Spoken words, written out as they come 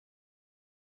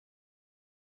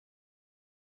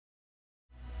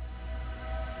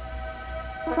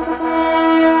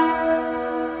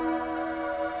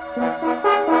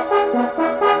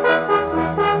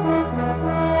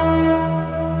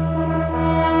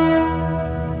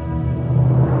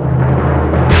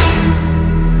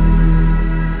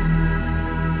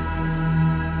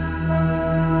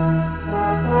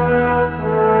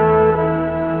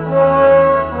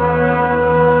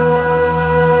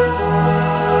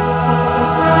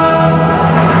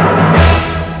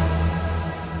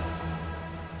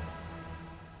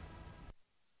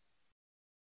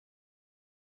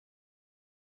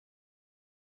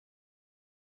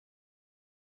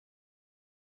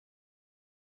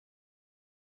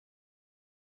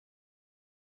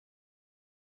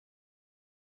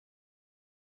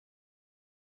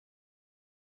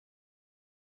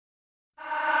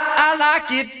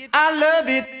like it, I love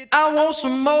it, I want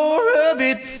some more of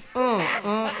it.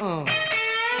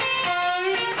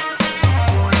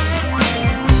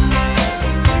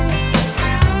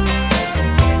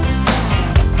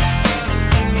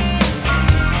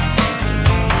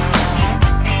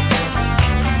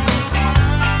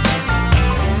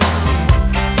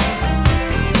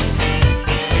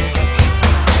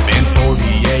 Spent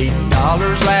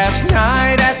 $48 last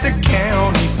night at the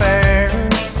county fair.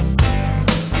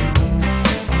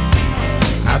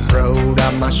 I throwed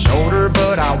on my shoulder,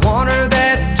 but I want her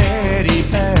that teddy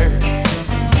bear.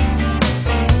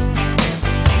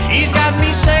 She's got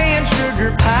me saying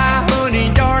sugar pie, honey,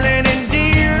 darling, and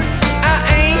dear. I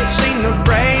ain't seen the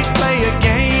Braves play a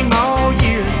game all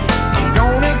year. I'm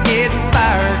gonna get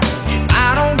fired if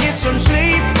I don't get some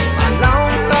sleep. My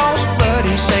long lost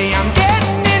buddies say I'm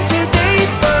getting in too deep,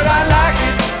 but I like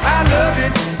it, I love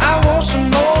it, I want some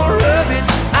more of it.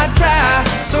 I try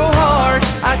so hard,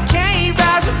 I can't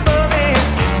rise above it.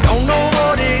 Don't know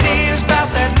what it is about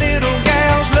that little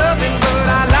gal's loving, but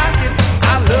I like it,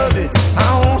 I love it, I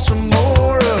want some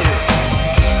more of it.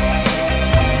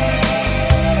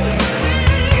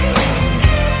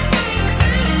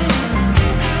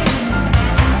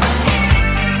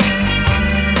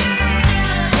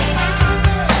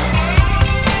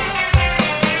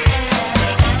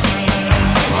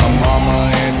 My mama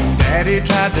and daddy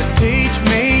tried to teach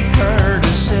me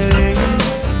courtesy,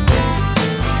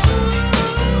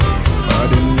 but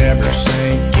it never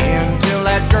sank in till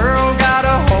that girl got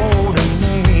a hold of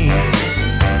me.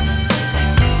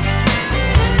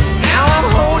 Now I'm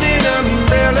holding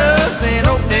umbrellas and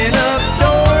opening up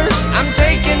doors. I'm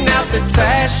taking out the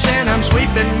trash and I'm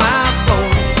sweeping my floor.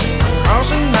 I'm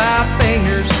crossing my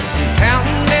fingers and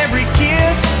counting every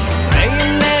kiss,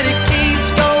 praying that it keeps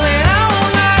going on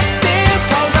like this.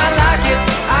 'Cause I like it,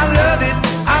 I love it,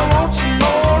 I want some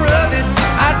more of it.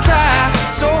 I try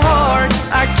so hard,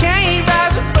 I can't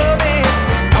rise above it.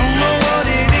 Don't know what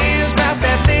it is about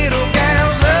that little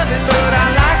gal's loving, but I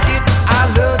like it, I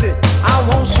love it, I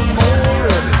want some more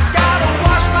of it. Gotta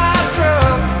wash my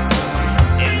truck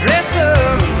and dress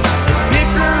up and pick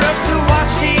her up to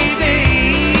watch TV.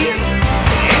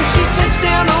 And she sits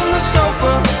down on the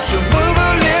sofa, she'll move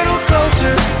a little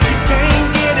closer, she can't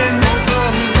get enough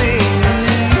of me.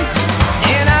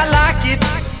 And I like it,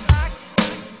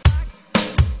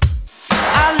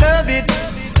 I love it,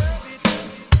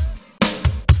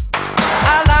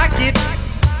 I like it,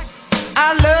 I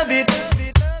love it,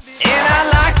 and I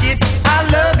like it, I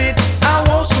love it, I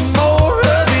want some more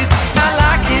of it. I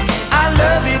like it, I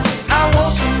love it, I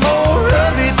want some more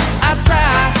of it. I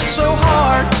try so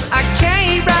hard, I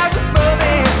can't rise above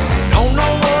it. Don't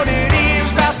know what it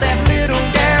is about that little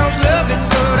gal's loving,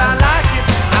 but I like it,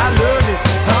 I love it,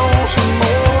 I want some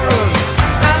more of it.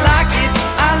 I like it,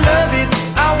 I love it,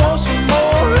 I want some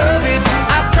more of it.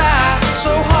 I try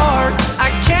so hard, I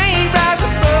can't rise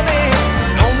above it.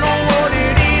 Don't know what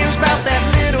it is about that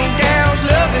little gal's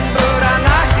loving, but I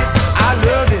like it, I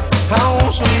love it, I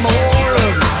want some more of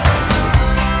it.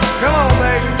 Come on,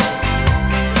 baby,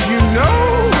 you know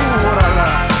what I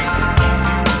like.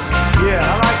 Yeah,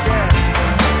 I like that.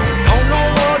 Don't know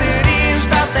what it is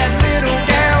about that little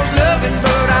gal's loving,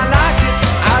 but I like it,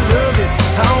 I love it,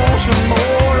 I want some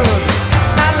more of it.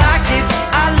 I like it,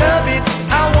 I love it,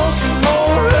 I want some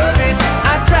more of it.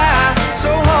 I try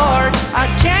so hard, I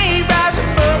can't rise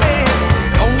above it.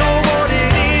 Don't know what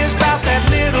it is about that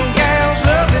little gal's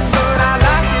loving, but I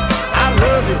like it, I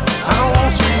love it, I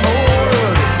want some more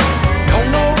of it. Don't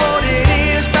know what it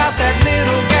is about that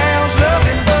little gal's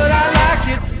loving, but I like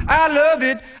it, I love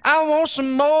it, I want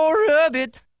some more of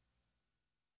it.